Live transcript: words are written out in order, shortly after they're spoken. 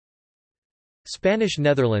Spanish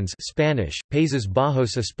Netherlands Spanish, Países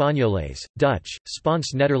Bajos Españoles, Dutch,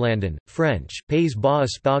 Spaanse Nederlanden, French, Pays Bas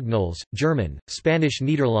Espagnols, German, Spanish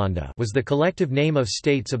Nederlanden was the collective name of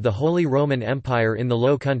states of the Holy Roman Empire in the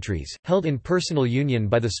Low Countries, held in personal union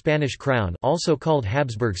by the Spanish crown, also called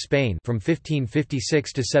Habsburg Spain, from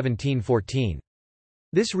 1556 to 1714.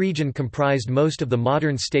 This region comprised most of the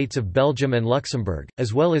modern states of Belgium and Luxembourg,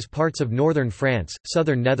 as well as parts of northern France,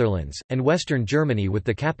 southern Netherlands, and western Germany, with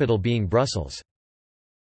the capital being Brussels.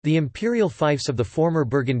 The imperial fiefs of the former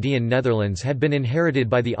Burgundian Netherlands had been inherited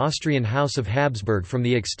by the Austrian House of Habsburg from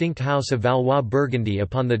the extinct House of Valois-Burgundy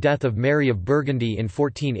upon the death of Mary of Burgundy in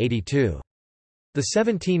 1482. The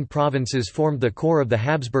 17 provinces formed the core of the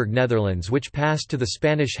Habsburg Netherlands, which passed to the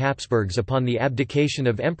Spanish Habsburgs upon the abdication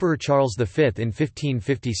of Emperor Charles V in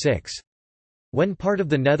 1556. When part of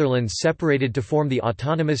the Netherlands separated to form the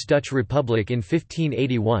autonomous Dutch Republic in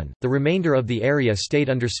 1581, the remainder of the area stayed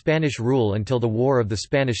under Spanish rule until the War of the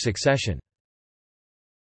Spanish Succession.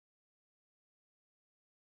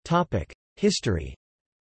 History.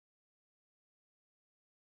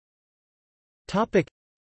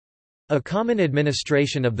 A common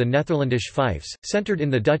administration of the Netherlandish fiefs, centred in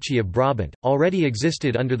the Duchy of Brabant, already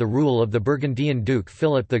existed under the rule of the Burgundian Duke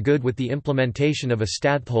Philip the Good, with the implementation of a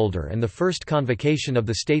stadtholder and the first convocation of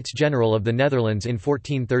the States General of the Netherlands in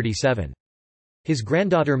 1437. His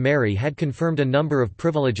granddaughter Mary had confirmed a number of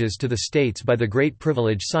privileges to the states by the Great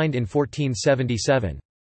Privilege signed in 1477.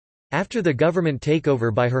 After the government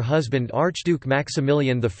takeover by her husband Archduke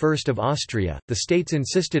Maximilian I of Austria, the states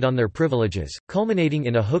insisted on their privileges, culminating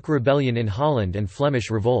in a Hook rebellion in Holland and Flemish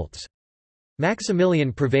revolts.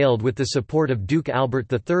 Maximilian prevailed with the support of Duke Albert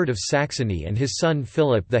III of Saxony, and his son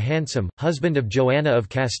Philip the Handsome, husband of Joanna of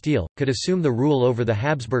Castile, could assume the rule over the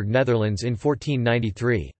Habsburg Netherlands in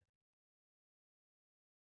 1493.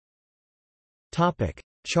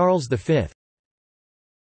 Charles V.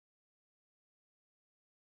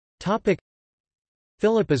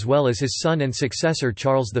 Philip, as well as his son and successor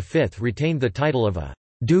Charles V, retained the title of a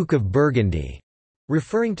 «Duke of Burgundy»,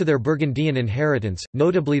 referring to their Burgundian inheritance,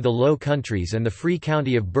 notably the Low Countries and the Free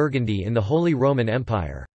County of Burgundy in the Holy Roman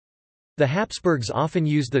Empire. The Habsburgs often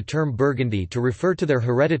used the term Burgundy to refer to their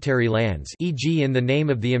hereditary lands, e.g. in the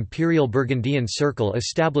name of the Imperial Burgundian Circle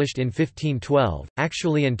established in 1512,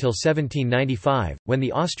 actually until 1795, when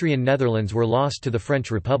the Austrian Netherlands were lost to the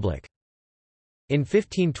French Republic. In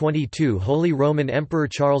 1522, Holy Roman Emperor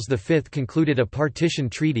Charles V concluded a partition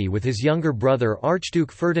treaty with his younger brother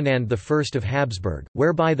Archduke Ferdinand I of Habsburg,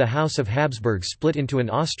 whereby the House of Habsburg split into an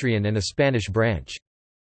Austrian and a Spanish branch.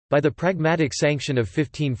 By the Pragmatic Sanction of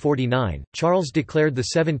 1549, Charles declared the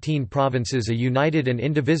 17 provinces a united and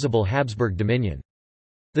indivisible Habsburg dominion.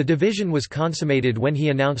 The division was consummated when he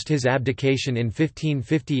announced his abdication in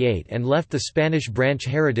 1558 and left the Spanish branch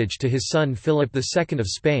heritage to his son Philip II of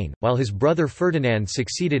Spain, while his brother Ferdinand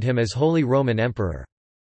succeeded him as Holy Roman Emperor.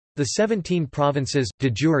 The 17 provinces, de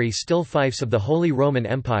jure still fiefs of the Holy Roman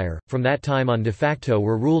Empire, from that time on de facto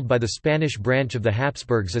were ruled by the Spanish branch of the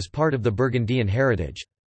Habsburgs as part of the Burgundian heritage.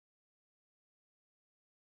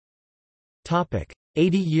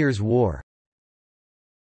 80 Years' War.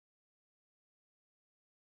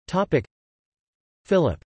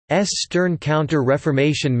 Philip's stern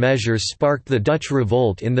counter-Reformation measures sparked the Dutch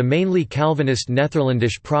revolt in the mainly Calvinist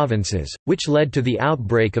Netherlandish provinces, which led to the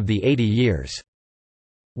outbreak of the 80 Years'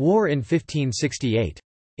 War in 1568.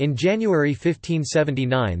 In January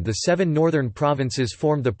 1579, the 7 northern provinces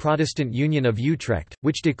formed the Protestant Union of Utrecht,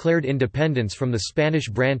 which declared independence from the Spanish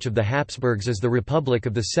branch of the Habsburgs as the Republic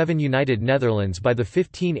of the Seven United Netherlands by the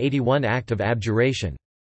 1581 Act of Abjuration.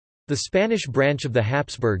 The Spanish branch of the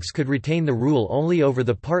Habsburgs could retain the rule only over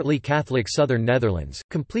the partly Catholic southern Netherlands,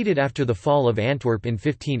 completed after the fall of Antwerp in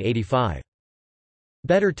 1585.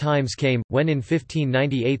 Better times came, when in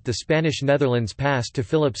 1598 the Spanish Netherlands passed to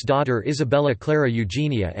Philip's daughter Isabella Clara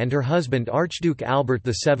Eugenia and her husband Archduke Albert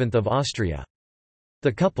VII of Austria.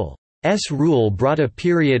 The couple's rule brought a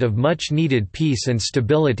period of much-needed peace and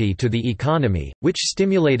stability to the economy, which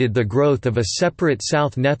stimulated the growth of a separate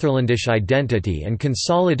South Netherlandish identity and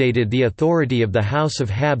consolidated the authority of the House of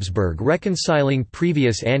Habsburg, reconciling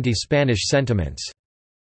previous anti-Spanish sentiments.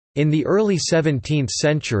 In the early 17th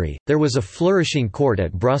century, there was a flourishing court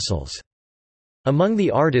at Brussels. Among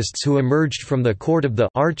the artists who emerged from the court of the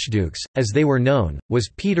 «archdukes», as they were known, was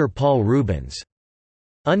Peter Paul Rubens.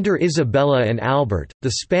 Under Isabella and Albert,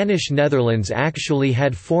 the Spanish Netherlands actually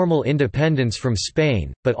had formal independence from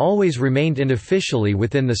Spain, but always remained unofficially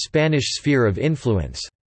within the Spanish sphere of influence.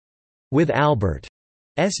 With Albert's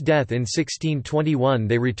death in 1621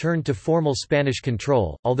 they returned to formal Spanish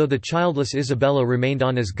control, although the childless Isabella remained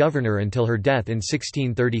on as governor until her death in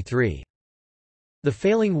 1633. The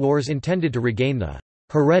failing wars intended to regain the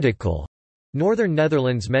heretical Northern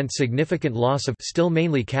Netherlands meant significant loss of still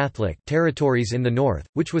mainly Catholic territories in the north,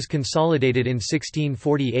 which was consolidated in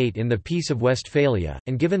 1648 in the Peace of Westphalia,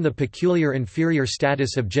 and given the peculiar inferior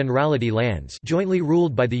status of Generality lands jointly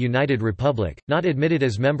ruled by the United Republic, not admitted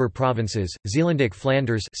as member provinces, Zeelandic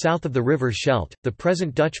Flanders south of the River Scheldt, the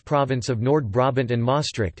present Dutch province of Noord-Brabant and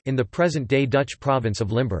Maastricht in the present-day Dutch province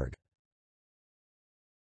of Limburg.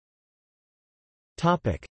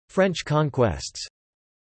 French conquests.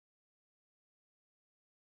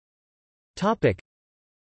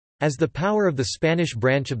 As the power of the Spanish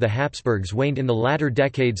branch of the Habsburgs waned in the latter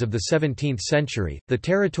decades of the 17th century, the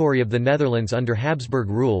territory of the Netherlands under Habsburg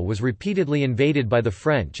rule was repeatedly invaded by the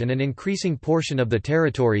French, and an increasing portion of the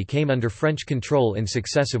territory came under French control in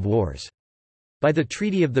successive wars. By the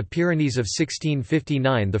Treaty of the Pyrenees of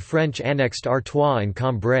 1659 the French annexed Artois and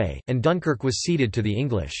Cambrai, and Dunkirk was ceded to the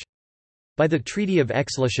English. By the Treaty of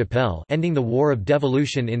Aix-la-Chapelle ending the War of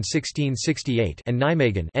Devolution in 1668 and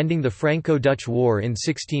Nijmegen ending the Franco-Dutch War in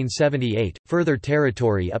 1678, further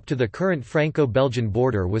territory up to the current Franco-Belgian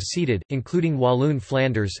border was ceded, including Walloon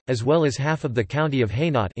Flanders, as well as half of the county of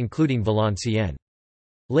Hainaut including Valenciennes.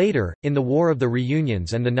 Later, in the War of the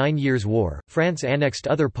Reunions and the 9 Years' War, France annexed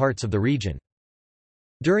other parts of the region.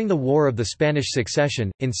 During the War of the Spanish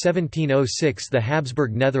Succession, in 1706 the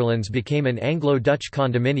Habsburg Netherlands became an Anglo-Dutch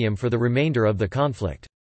condominium for the remainder of the conflict.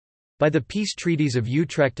 By the peace treaties of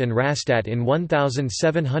Utrecht and Rastatt in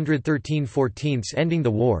 1713–14 ending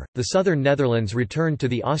the war, the southern Netherlands returned to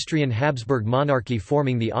the Austrian Habsburg monarchy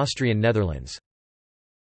forming the Austrian Netherlands.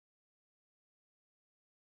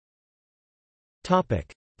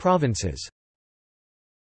 Provinces.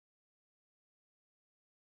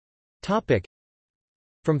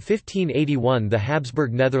 From 1581 the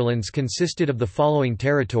Habsburg Netherlands consisted of the following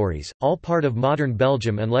territories, all part of modern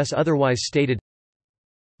Belgium unless otherwise stated: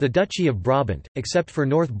 the Duchy of Brabant, except for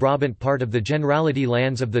North Brabant, part of the Generality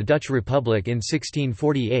lands of the Dutch Republic in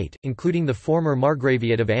 1648, including the former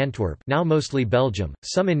Margraviate of Antwerp, now mostly Belgium,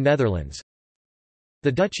 some in Netherlands.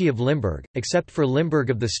 The Duchy of Limburg, except for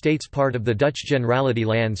Limburg of the States, part of the Dutch Generality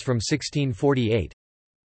lands from 1648.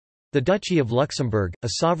 The Duchy of Luxembourg,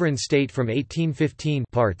 a sovereign state from 1815,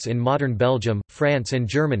 parts in modern Belgium, France and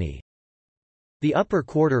Germany. The upper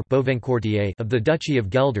quarter of the Duchy of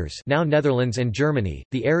Gelders, now Netherlands and Germany,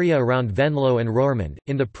 the area around Venlo and Roermond,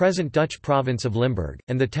 in the present Dutch province of Limburg,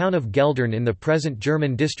 and the town of Geldern in the present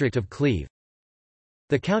German district of Cleve.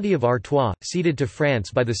 The county of Artois, ceded to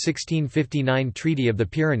France by the 1659 Treaty of the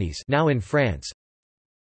Pyrenees, now in France.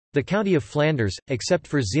 The county of Flanders, except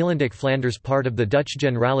for Zeelandic Flanders, part of the Dutch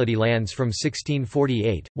Generality lands from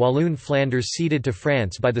 1648, Walloon Flanders ceded to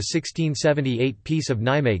France by the 1678 Peace of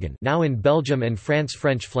Nijmegen, now in Belgium and France.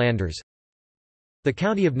 French Flanders. The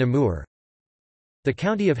county of Namur. The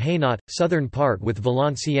county of Hainaut, southern part with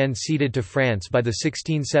Valenciennes ceded to France by the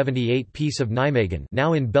 1678 Peace of Nijmegen,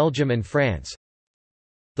 now in Belgium and France.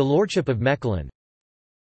 The lordship of Mechelen.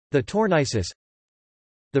 The Tourneisses.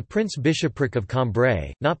 The Prince-Bishopric of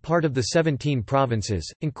Cambrai, not part of the 17 provinces,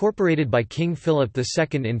 incorporated by King Philip II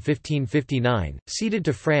in 1559, ceded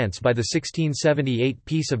to France by the 1678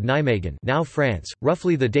 Peace of Nijmegen, now France,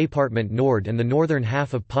 roughly the Département Nord and the northern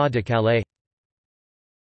half of Pas-de-Calais.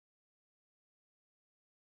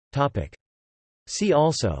 See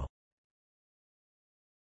also: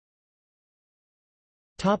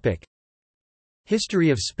 History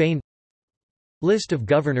of Spain, List of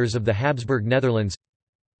governors of the Habsburg Netherlands.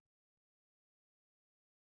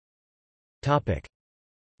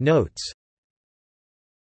 Notes.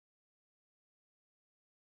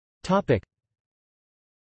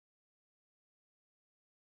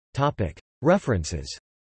 References.